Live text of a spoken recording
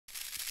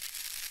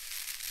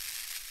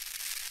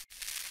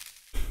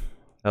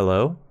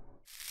Hello?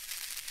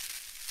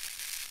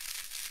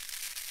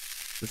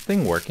 Is this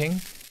thing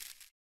working?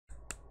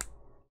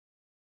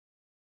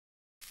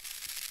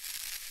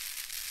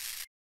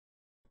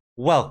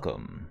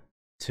 Welcome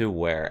to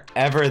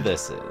wherever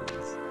this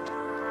is.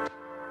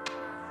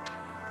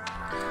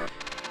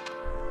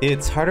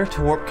 It's harder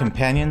to warp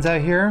companions out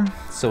here,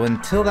 so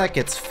until that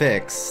gets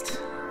fixed,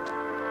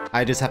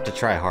 I just have to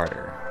try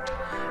harder.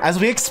 As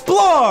we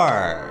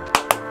explore!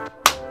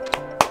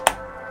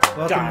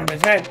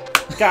 Garbage head,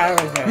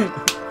 garbage head.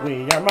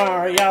 We are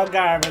Mario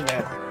Garbage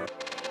Head.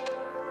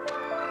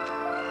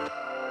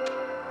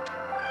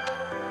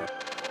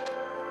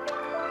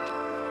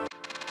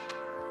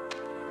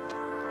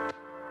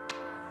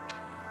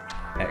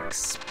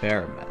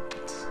 Experiment.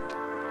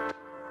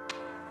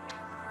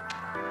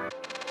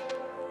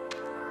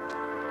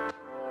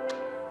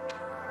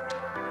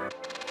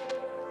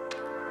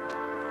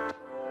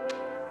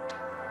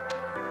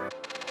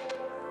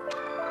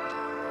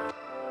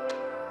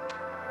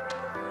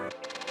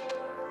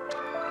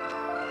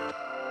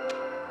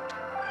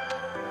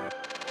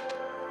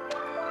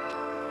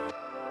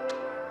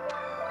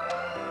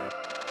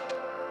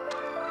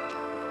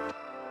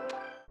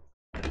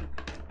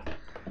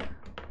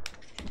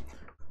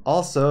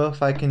 Also,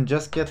 if I can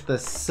just get the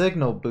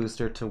signal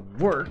booster to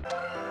work.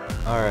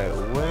 Alright,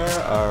 where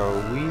are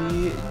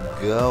we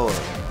going?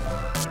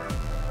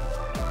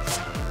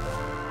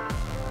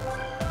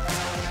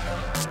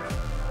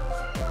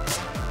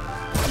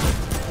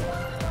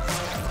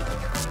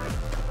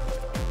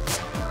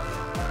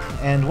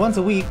 And once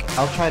a week,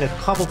 I'll try to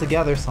cobble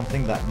together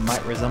something that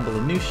might resemble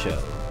a news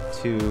show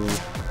to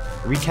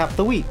recap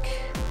the week,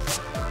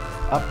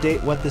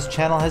 update what this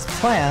channel has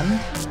planned.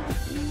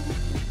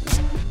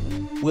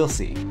 We'll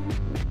see.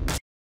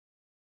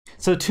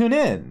 So tune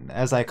in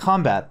as I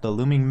combat the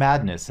looming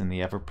madness and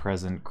the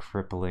ever-present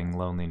crippling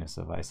loneliness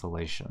of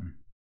isolation.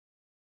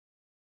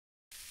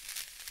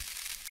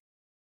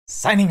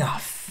 Signing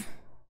off.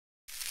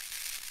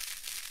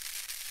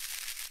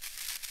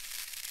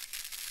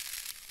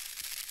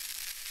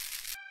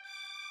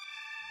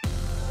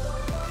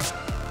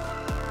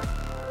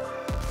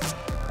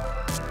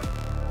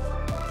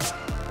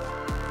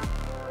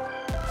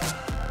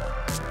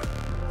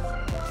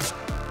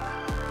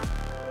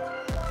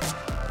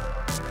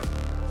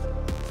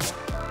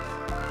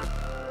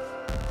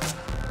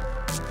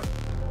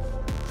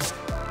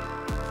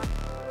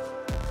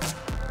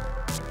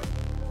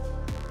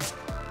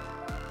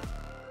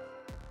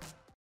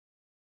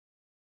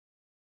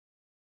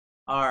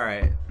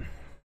 Alright.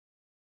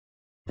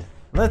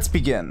 Let's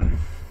begin.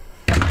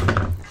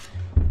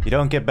 You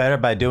don't get better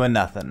by doing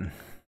nothing.